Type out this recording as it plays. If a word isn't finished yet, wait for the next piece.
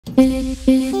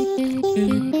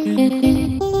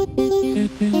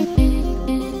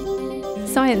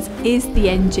Science is the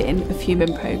engine of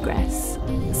human progress.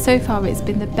 So far, it's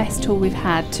been the best tool we've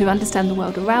had to understand the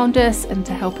world around us and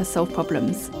to help us solve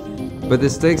problems. But the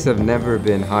stakes have never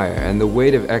been higher, and the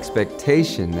weight of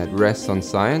expectation that rests on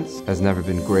science has never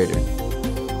been greater.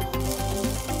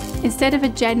 Instead of a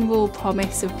general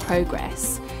promise of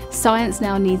progress, science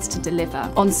now needs to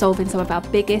deliver on solving some of our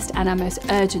biggest and our most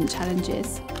urgent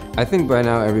challenges. I think by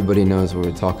now everybody knows what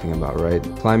we're talking about, right?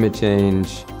 Climate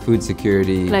change, food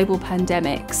security, global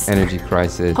pandemics, energy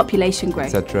crisis, population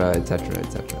growth, etc., etc.,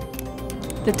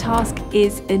 etc. The task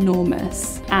is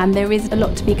enormous, and there is a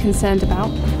lot to be concerned about.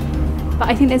 But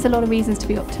I think there's a lot of reasons to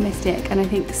be optimistic, and I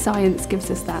think science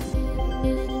gives us that.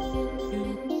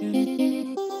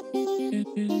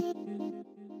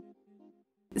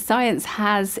 Science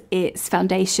has its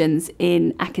foundations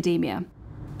in academia,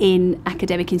 in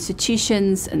academic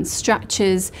institutions and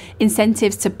structures,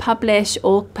 incentives to publish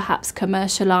or perhaps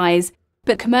commercialise.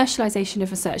 But commercialisation of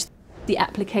research, the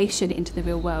application into the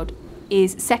real world,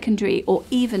 is secondary or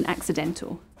even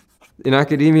accidental. In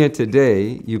academia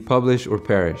today, you publish or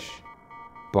perish.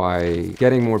 By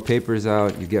getting more papers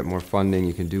out, you get more funding,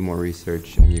 you can do more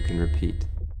research, and you can repeat.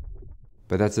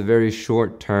 But that's a very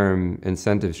short-term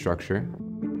incentive structure.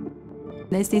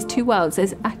 There's these two worlds,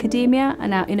 there's academia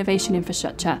and our innovation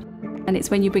infrastructure. And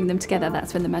it's when you bring them together,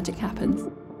 that's when the magic happens.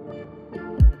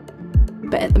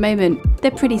 But at the moment,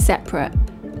 they're pretty separate.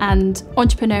 And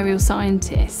entrepreneurial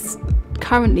scientists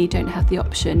currently don't have the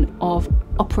option of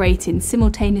operating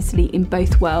simultaneously in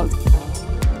both worlds.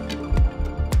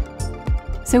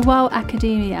 So while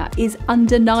academia is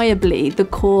undeniably the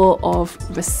core of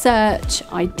research,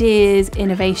 ideas,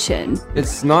 innovation,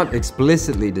 it's not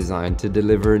explicitly designed to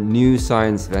deliver new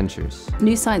science ventures.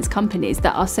 New science companies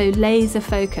that are so laser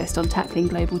focused on tackling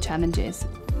global challenges.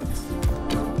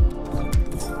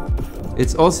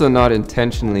 It's also not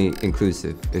intentionally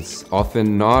inclusive. It's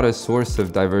often not a source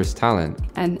of diverse talent.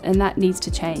 And that needs to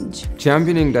change.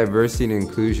 Championing diversity and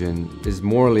inclusion is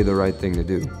morally the right thing to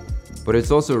do. But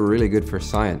it's also really good for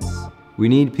science. We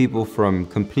need people from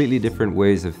completely different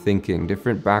ways of thinking,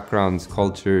 different backgrounds,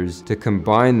 cultures, to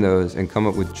combine those and come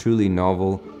up with truly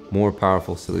novel, more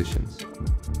powerful solutions.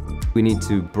 We need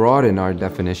to broaden our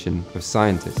definition of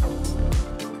scientist.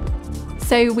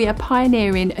 So we are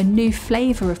pioneering a new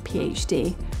flavour of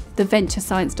PhD, the Venture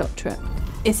Science Doctorate.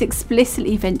 It's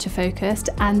explicitly venture focused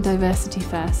and diversity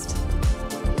first.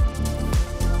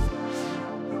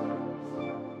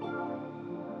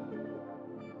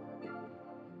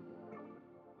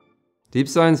 Deep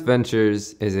Science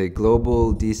Ventures is a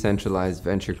global decentralized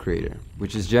venture creator,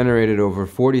 which has generated over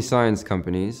 40 science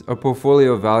companies, a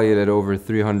portfolio valued at over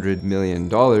 $300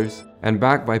 million, and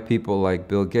backed by people like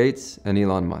Bill Gates and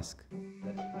Elon Musk.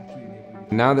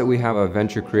 Now that we have a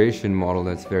venture creation model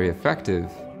that's very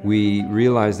effective, we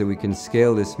realize that we can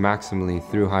scale this maximally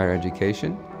through higher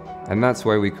education, and that's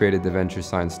why we created the Venture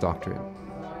Science Doctorate.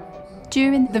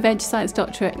 During the Venture Science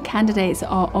Doctorate, candidates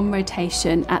are on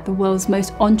rotation at the world's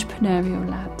most entrepreneurial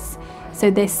labs. So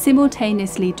they're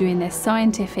simultaneously doing their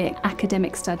scientific,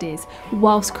 academic studies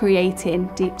whilst creating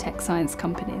deep tech science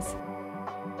companies.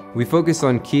 We focus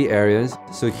on key areas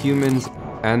so humans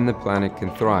and the planet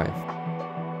can thrive.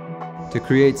 To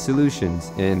create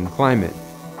solutions in climate,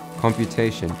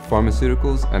 computation,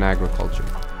 pharmaceuticals, and agriculture.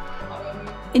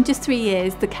 In just 3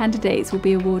 years, the candidates will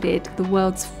be awarded the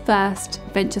world's first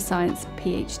Venture Science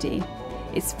PhD.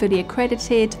 It's fully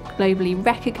accredited, globally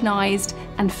recognised,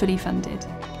 and fully funded.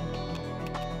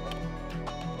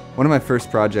 One of my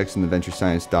first projects in the Venture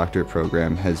Science Doctorate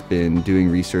program has been doing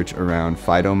research around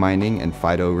phytomining and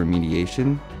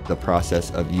phytoremediation, the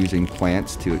process of using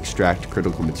plants to extract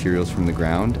critical materials from the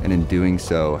ground, and in doing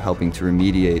so, helping to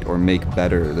remediate or make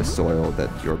better the soil that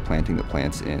you're planting the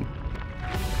plants in.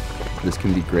 This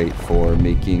can be great for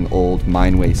making old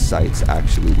mine waste sites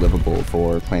actually livable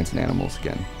for plants and animals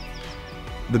again.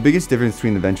 The biggest difference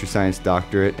between the Venture Science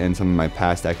Doctorate and some of my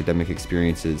past academic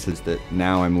experiences is that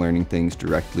now I'm learning things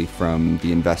directly from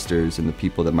the investors and the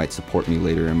people that might support me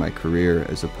later in my career,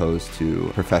 as opposed to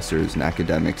professors and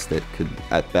academics that could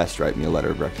at best write me a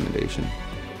letter of recommendation.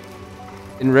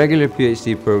 In regular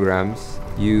PhD programs,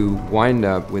 you wind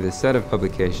up with a set of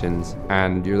publications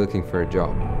and you're looking for a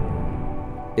job.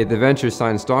 At the Venture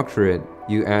Science Doctorate,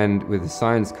 you end with a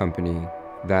science company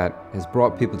that has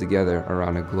brought people together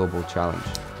around a global challenge.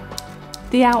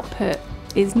 The output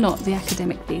is not the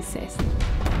academic thesis.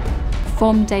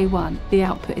 From day one, the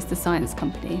output is the science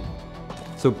company.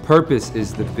 So purpose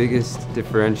is the biggest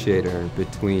differentiator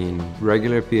between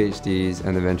regular PhDs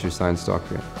and the Venture Science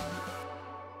Doctorate.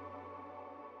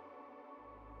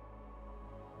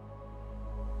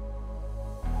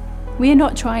 We are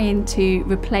not trying to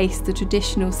replace the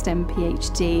traditional STEM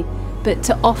PhD, but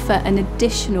to offer an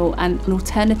additional and an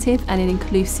alternative and an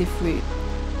inclusive route,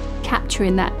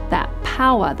 capturing that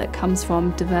power that comes from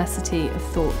diversity of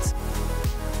thought.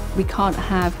 We can't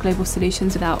have global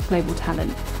solutions without global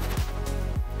talent.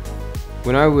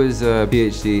 When I was a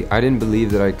PhD, I didn't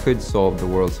believe that I could solve the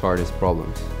world's hardest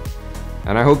problems.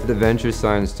 And I hope the Venture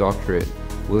Science Doctorate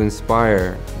will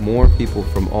inspire more people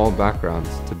from all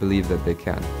backgrounds to believe that they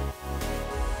can.